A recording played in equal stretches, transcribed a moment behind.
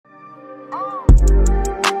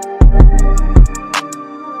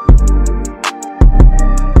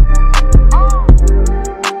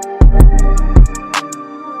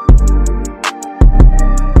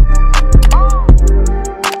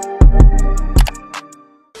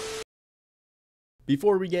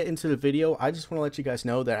Before we get into the video, I just want to let you guys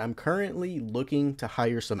know that I'm currently looking to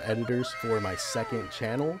hire some editors for my second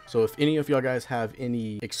channel. So if any of y'all guys have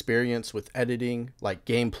any experience with editing, like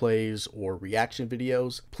gameplays or reaction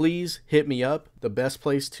videos, please hit me up. The best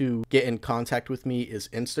place to get in contact with me is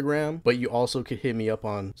Instagram, but you also could hit me up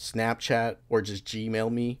on Snapchat or just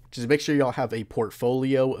Gmail me. Just make sure y'all have a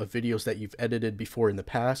portfolio of videos that you've edited before in the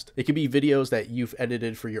past. It could be videos that you've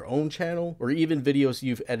edited for your own channel or even videos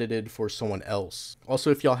you've edited for someone else.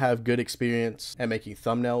 Also, if y'all have good experience at making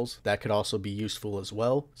thumbnails, that could also be useful as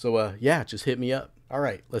well. So yeah, just hit me up. All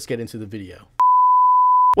right, let's get into the video.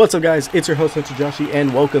 What's up guys, it's your host Hunter Joshi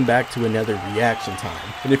and welcome back to another reaction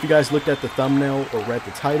time. And if you guys looked at the thumbnail or read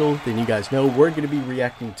the title, then you guys know we're going to be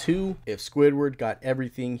reacting to if Squidward got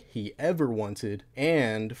everything he ever wanted,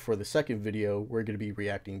 and for the second video we're going to be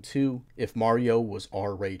reacting to if Mario was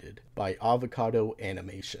R-rated by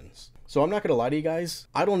AvocadoAnimations. So I'm not gonna lie to you guys,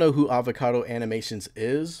 I don't know who AvocadoAnimations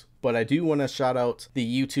is, but I do want to shout out the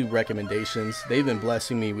YouTube recommendations. They've been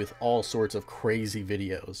blessing me with all sorts of crazy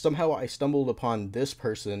videos. Somehow I stumbled upon this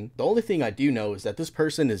person. The only thing I do know is that this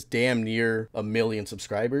person is damn near 1 million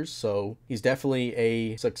subscribers, so he's definitely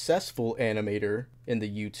a successful animator in the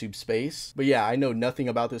YouTube space. But yeah, I know nothing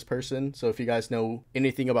about this person, so if you guys know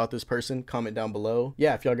anything about this person, comment down below.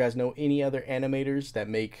 Yeah, if y'all guys know any other animators that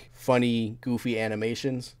make funny, goofy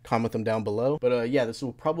animations, comment them down below. But yeah, this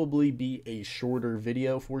will probably be a shorter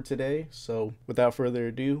video for today, so without further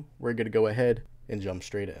ado, we're gonna go ahead and jump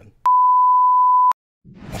straight in.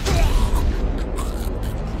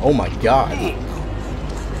 Oh my god.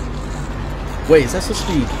 Wait, is that supposed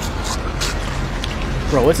to be...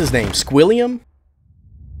 Bro, what's his name? Squilliam?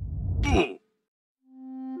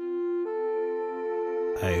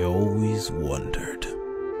 I always wondered,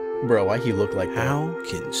 bro, why he look like that? How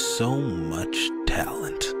can so much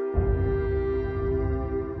talent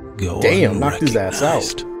go Damn, knocked his ass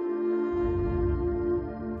out. unrecognized?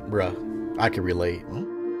 Bruh, I can relate.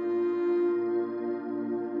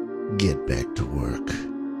 Get back to work.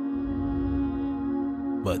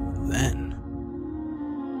 But then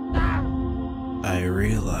I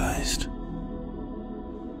realized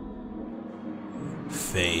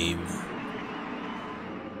fame,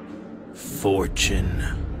 fortune,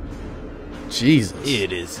 Jesus,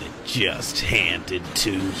 it isn't just handed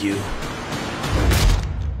to you.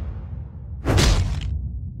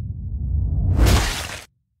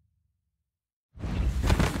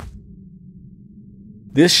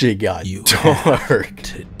 this shit got You dark. have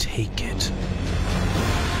to take it.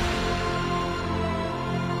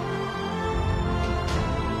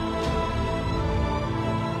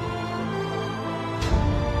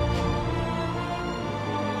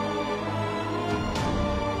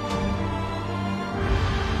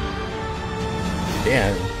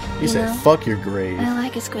 Damn, he said, fuck your grave. I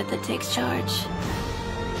like a squid that takes charge.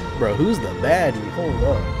 Bro, who's the baddie? Hold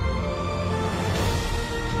up.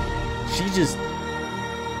 She just...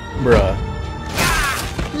 Bruh.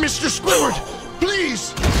 Mr. Squidward,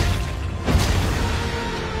 please!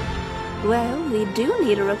 Well, we do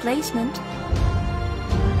need a replacement.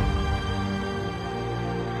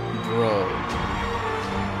 Bro.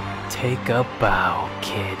 Take a bow,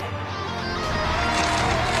 kid.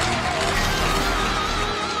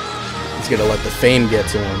 He's gonna let the fame get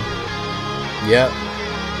to him. Yep.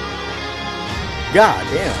 God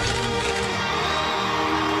damn.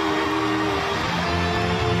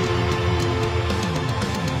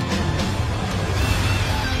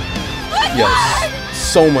 Yes,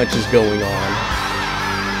 so much is going on.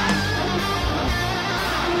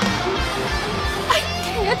 I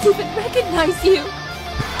can't even recognize you.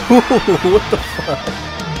 What the fuck?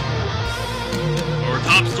 Our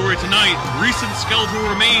top story tonight, recent skeletal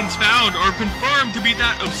remains found are confirmed to be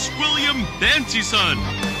that of Squilliam Bansyson.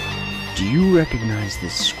 Do you recognize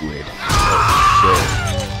this squid?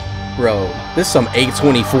 Shit. Bro, this is some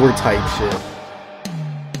A24 type shit.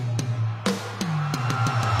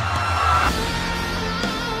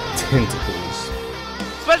 Tentacles.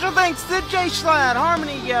 Special thanks to JSchlatt,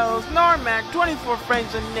 Harmony Yells, Narmak, 24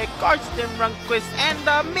 Frames, and Nick, Garston, Runquist,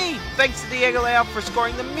 and me. Thanks to Diego Layout for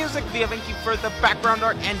scoring the music, via Vinky for the background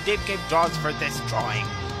art, and Dave Gave Jaws for this drawing.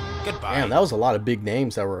 Goodbye. Damn, that was a lot of big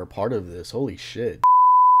names that were a part of this. Holy shit.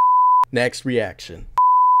 Next reaction.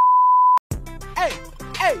 Hey,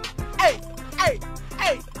 hey, hey, hey,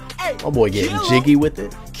 hey, hey. My boy getting jiggy with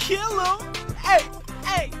it. Kill him. Hey,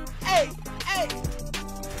 hey, hey, hey.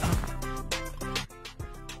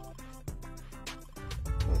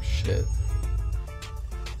 Oh shit.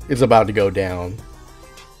 It's about to go down.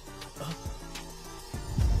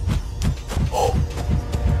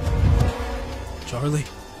 Charlie?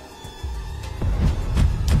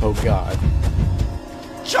 Oh god.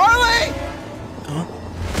 Charlie!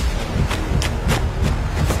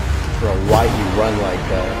 Bro, why'd you run like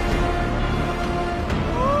that?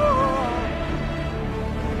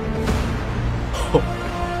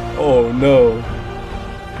 Oh no.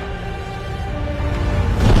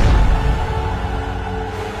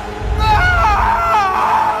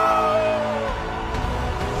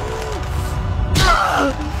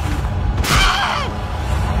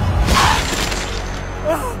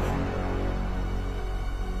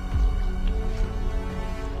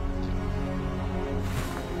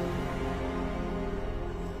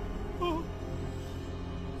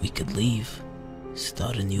 We could leave.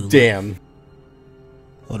 Start a new life. Damn.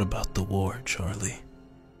 What about the war, Charlie?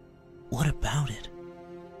 What about it?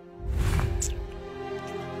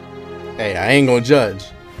 Hey, I ain't gonna judge.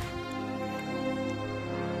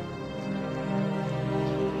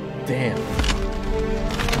 Damn.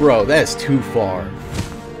 Bro, that's too far.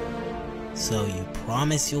 So you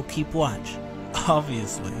promise you'll keep watch?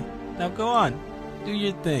 Obviously. Now go on. Do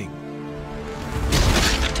your thing.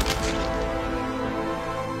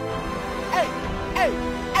 Hey, hey,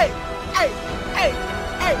 hey, hey, hey,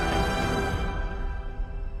 hey.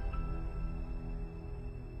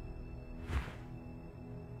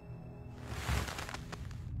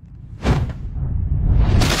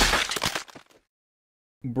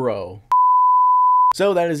 Bro.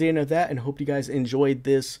 So that is the end of that, and hope you guys enjoyed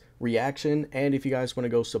this reaction. And if you guys want to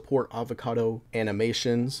go support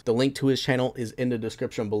AvocadoAnimations, the link to his channel is in the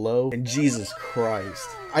description below. And Jesus Christ,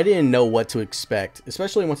 I didn't know what to expect,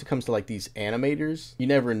 especially once it comes to like these animators. You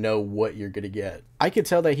never know what you're gonna get. I could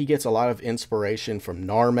tell that he gets a lot of inspiration from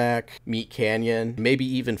Narmak, Meat Canyon, maybe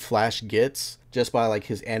even Flash Gets, just by like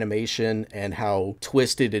his animation and how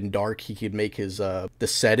twisted and dark he could make his the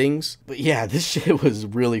settings. But yeah, this shit was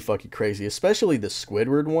really fucking crazy, especially the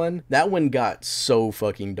Squidward one. That one got so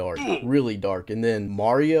fucking dark, really dark. And then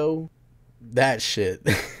Mario, that shit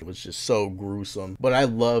was just so gruesome. But I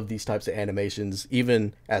love these types of animations,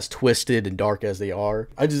 even as twisted and dark as they are.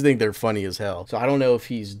 I just think they're funny as hell. So I don't know if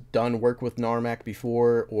he's done work with Narmak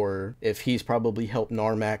before, or if he's probably helped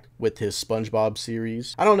Narmak with his SpongeBob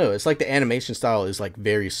series. I don't know. It's like the animation style is like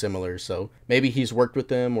very similar. So maybe he's worked with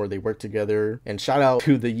them or they work together. And shout out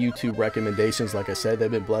to the YouTube recommendations. Like I said, they've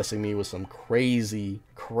been blessing me with some crazy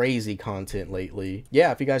content lately.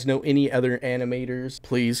 Yeah, if you guys know any other animators,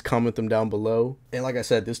 please comment them down below. And like I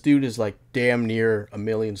said, this dude is like damn near 1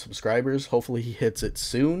 million subscribers. Hopefully he hits it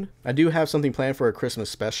soon. I do have something planned for a Christmas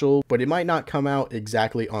special, but it might not come out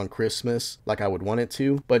exactly on Christmas like I would want it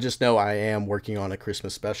to, but just know I am working on a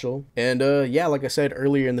Christmas special. And yeah, like I said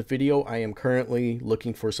earlier in the video, I am currently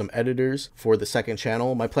looking for some editors for the second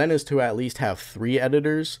channel. My plan is to at least have 3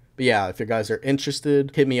 editors. But yeah, if you guys are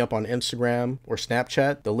interested, hit me up on Instagram or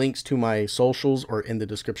Snapchat. The links to my socials are in the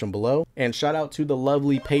description below. And shout out to the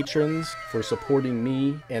lovely patrons for supporting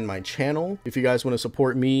me and my channel. If you guys want to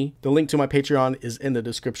support me, the link to my Patreon is in the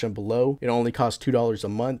description below. It only costs $2 a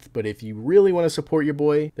month, but if you really want to support your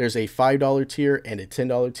boy, there's a $5 tier and a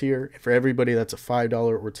 $10 tier. And for everybody that's a $5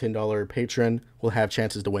 or $10 patron, will have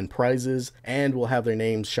chances to win prizes, and we'll have their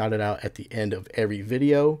names shouted out at the end of every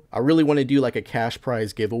video. I really want to do like a cash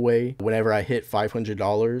prize giveaway whenever I hit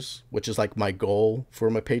 $500, which is like my goal for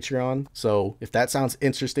my Patreon. So if that sounds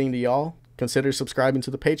interesting to y'all, consider subscribing to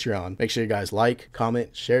the Patreon. Make sure you guys like,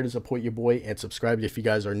 comment, share to support your boy, and subscribe if you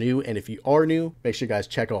guys are new. And if you are new, make sure you guys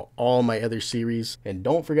check out all my other series. And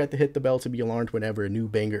don't forget to hit the bell to be alarmed whenever a new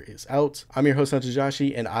banger is out. I'm your host, Hunter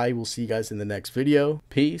Joshi, and I will see you guys in the next video.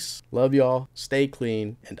 Peace, love y'all, stay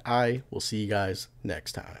clean, and I will see you guys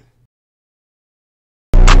next time.